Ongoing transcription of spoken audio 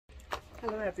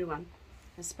Hello everyone,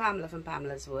 it's Pamela from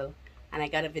Pamela's World, and I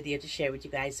got a video to share with you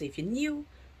guys. So if you're new,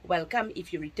 welcome.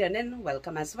 If you're returning,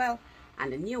 welcome as well.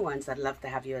 And the new ones, I'd love to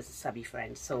have you as a subby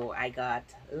friend. So I got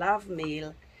love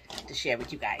mail to share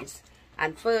with you guys.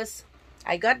 And first,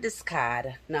 I got this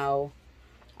card. Now,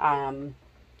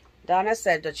 Donna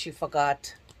said that she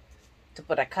forgot to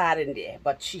put a card in there,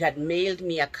 but she had mailed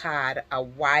me a card a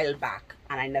while back,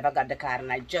 and I never got the card,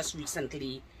 and I just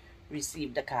recently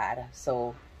received the card.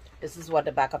 So this is what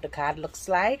the back of the card looks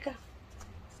like,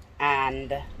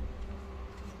 and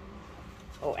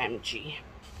OMG,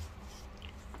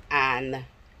 and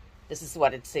this is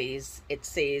what it says. It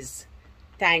says,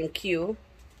 thank you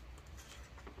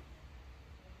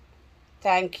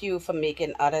for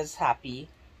making others happy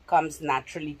comes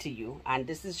naturally to you, and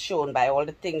this is shown by all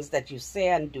the things that you say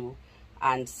and do.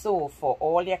 And so for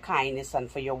all your kindness and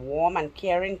for your warm and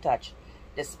caring touch,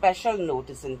 the special note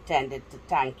is intended to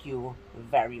thank you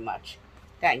very much.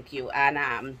 Thank you.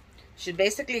 And she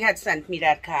basically had sent me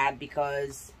that card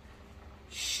because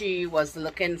she was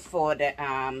looking for the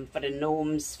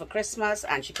gnomes for Christmas,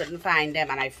 and she couldn't find them,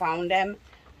 and I found them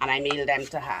and I mailed them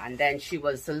to her. And then she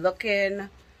was looking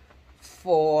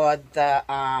for the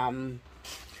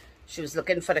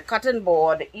cotton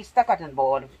board, the Easter cotton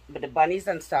board with the bunnies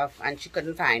and stuff, and she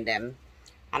couldn't find them,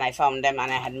 and I found them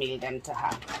and I had mailed them to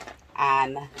her.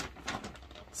 And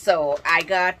so I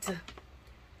got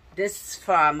this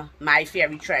from My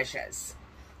Fairy Treasures.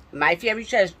 My Fairy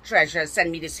Treasures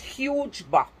sent me this huge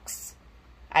box.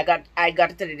 I got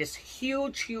it in this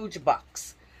huge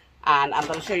box, and I'm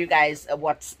going to show you guys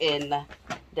what's in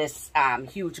this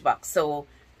huge box. So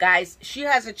guys, she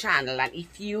has a channel, and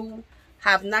if you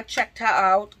have not checked her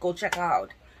out, go check her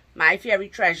out. My Fairy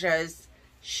Treasures.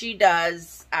 She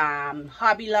does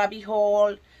Hobby Lobby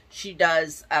haul. She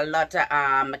does a lot of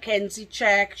Mackenzie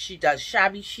check. She does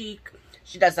shabby chic.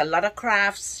 She does a lot of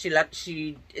crafts.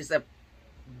 She is a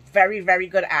very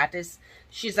good artist.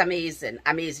 She's amazing.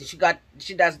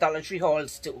 She does Dollar Tree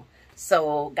hauls too.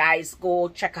 So guys, go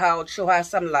check her out, show her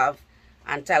some love,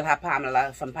 and tell her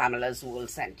Pamela from Pamela's World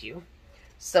sent you.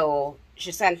 So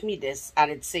she sent me this,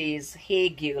 and it says, hey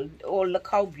girl. Oh, look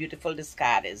how beautiful this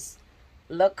card is.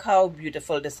 Look how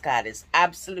beautiful this card is.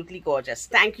 Absolutely gorgeous.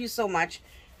 Thank you so much,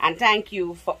 and thank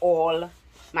you for all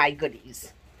my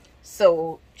goodies.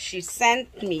 So she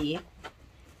sent me,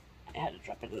 I had to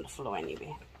drop it on the floor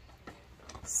anyway.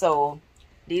 So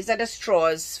these are the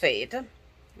straws for it,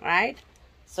 right?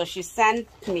 So she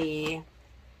sent me,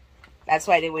 that's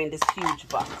why they were in this huge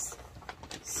box.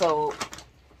 So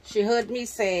she heard me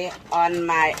say on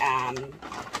my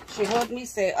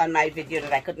video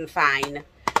that I couldn't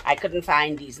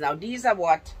find these. Now these are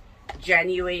what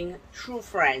genuine true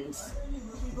friends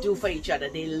do for each other.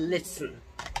 They listen.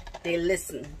 They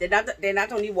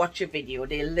not only watch your video,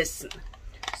 they listen.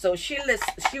 So she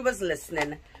was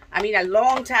listening. I mean, a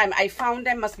long time. I found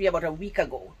them must be about a week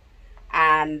ago,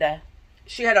 and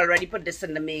she had already put this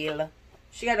in the mail.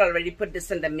 She had already put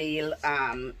this in the mail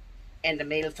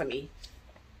for me.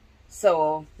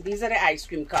 So these are the ice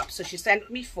cream cups. So she sent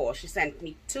me 4. She sent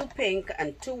me 2 pink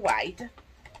and 2 white,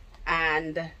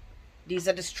 and these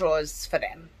are the straws for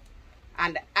them,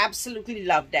 and absolutely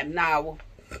love them. Now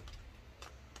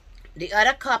the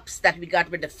other cups that we got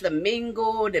with the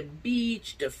flamingo, the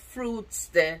beach, the fruits,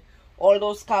 all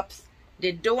those cups,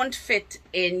 they don't fit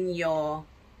in your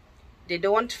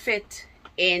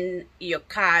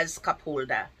car's cup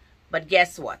holder. But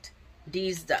guess what?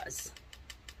 These does.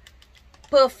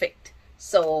 Perfect.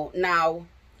 So now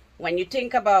when you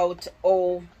think about,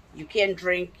 oh, you can't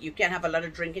have a lot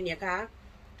of drink in your car,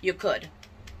 you could,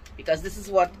 because this is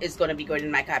what is going to be going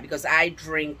in my car, because I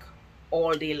drink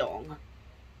all day long.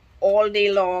 All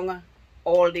day long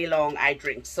I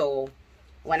drink. So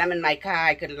when I'm in my car,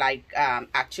 I could like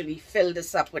actually fill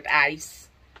this up with ice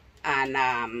and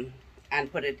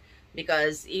put it,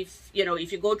 because if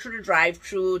you go through the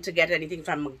drive-through to get anything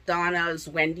from McDonald's,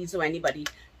 Wendy's, or anybody,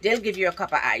 they'll give you a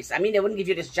cup of ice. I mean, they wouldn't give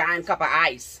you this giant cup of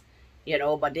ice,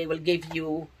 but they will give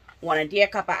you one of their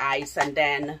cup of ice, and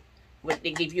then when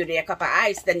they give you their cup of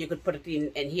ice, then you could put it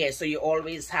in here, so you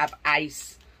always have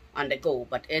ice on the go.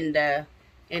 But in the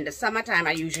summertime,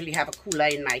 I usually have a cooler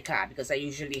in my car, because I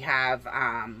usually have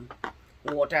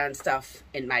water and stuff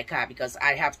in my car, because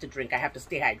I have to drink. I have to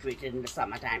stay hydrated in the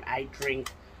summertime. I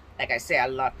drink, like I say, a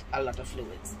lot of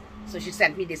fluids. So she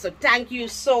sent me this. So thank you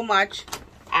so much,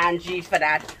 Angie, for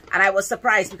that. And I was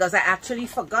surprised because I actually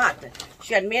forgot.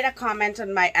 She had made a comment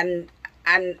on my, and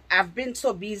I've been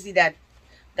so busy that,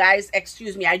 guys,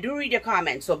 excuse me, I do read your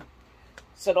comments. So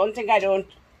don't think I don't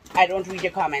read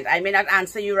your comments. I may not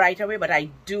answer you right away, but I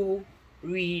do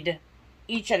read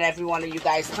each and every one of you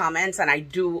guys' comments, and I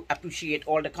do appreciate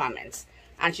all the comments.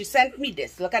 And she sent me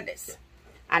this. Look at this.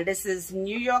 And this is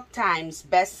New York Times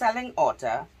best-selling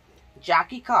author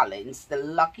Jackie Collins, The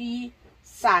Lucky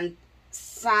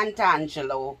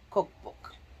Sant'Angelo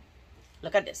Cookbook.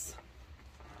 Look at this.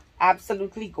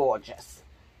 Absolutely gorgeous.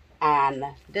 And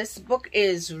this book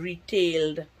is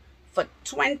retailed for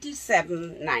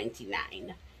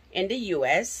 $27.99 in the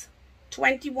US,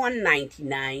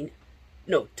 $31.99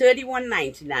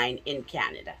 in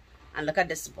Canada. And look at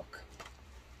this book.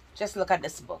 Just look at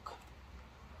this book.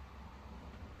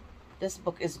 This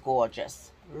book is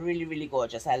gorgeous. Really, really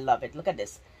gorgeous. I love it. Look at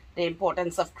this. The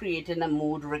importance of creating a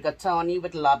mood rigatoni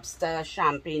with lobster,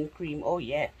 champagne cream. Oh,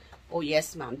 yeah. Oh,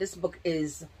 yes, ma'am. This book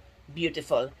is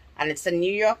beautiful. And it's a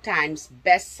New York Times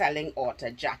best-selling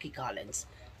author, Jackie Collins.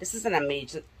 This is an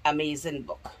amazing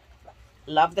book.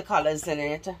 Love the colors in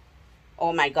it.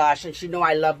 Oh, my gosh. And you know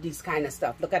I love these kind of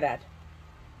stuff. Look at that.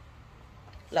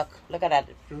 Look at that.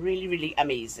 Really, really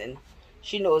amazing.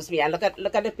 She knows me. And look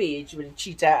at the page with the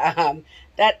cheetah.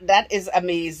 That is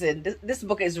amazing. This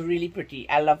book is really pretty.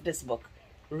 I love this book.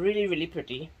 Really, really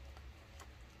pretty.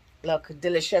 Look,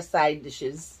 delicious side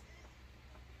dishes.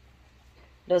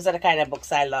 Those are the kind of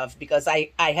books I love, because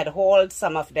I had hauled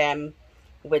some of them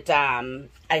with like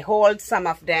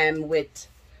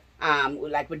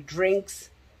with drinks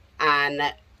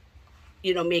and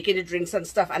you know, making the drinks and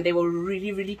stuff, and they were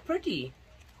really, really pretty.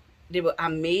 They were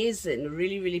amazing.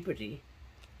 Really, really pretty.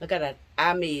 Look at that.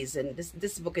 Amazing.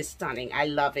 This book is stunning. I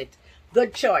love it.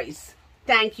 Good choice.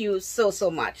 Thank you so, so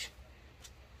much.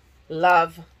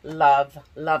 Love, love,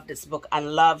 love this book,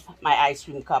 and love my ice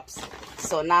cream cups.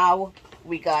 So now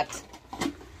we got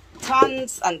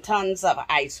tons and tons of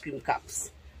ice cream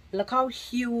cups. Look how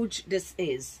huge this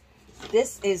is.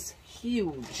 This is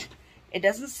huge. It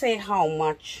doesn't say how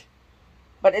much,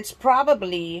 but it's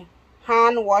probably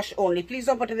hand wash only. Please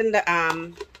don't put it in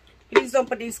the please don't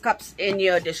put these cups in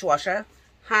your dishwasher.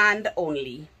 Hand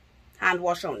only. Hand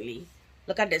wash only.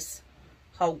 Look at this.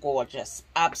 How gorgeous.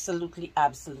 Absolutely,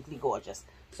 absolutely gorgeous.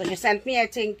 So you sent me, I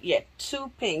think, yeah,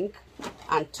 2 pink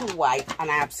and 2 white. And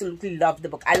I absolutely love the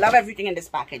book. I love everything in this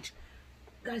package.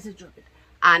 Guys, I dropped it.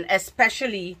 And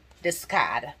especially this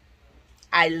card.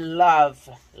 I love,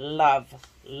 love,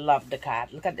 love the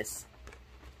card. Look at this.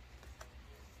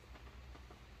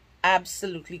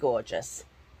 Absolutely gorgeous.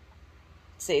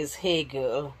 It says, hey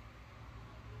girl.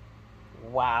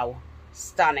 Wow.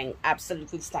 Stunning.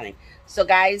 Absolutely stunning. So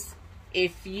guys,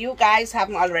 if you guys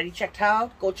haven't already checked her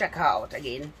out, go check her out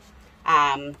again.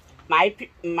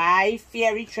 My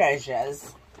Fairy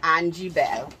Treasures, Angie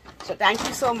Bell. So thank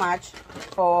you so much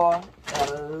for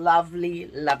a lovely,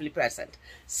 lovely present.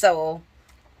 So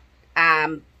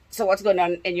so what's going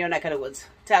on in your neck of the woods?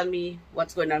 Tell me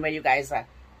what's going on where you guys are.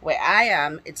 Where I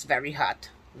am, it's very hot.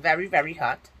 Very, very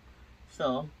hot.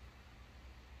 So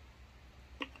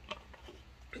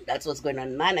that's what's going on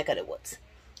in my neck of the woods.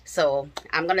 So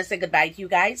I'm going to say goodbye to you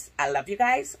guys. I love you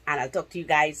guys. And I'll talk to you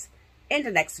guys in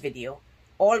the next video.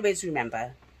 Always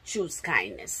remember, choose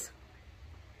kindness.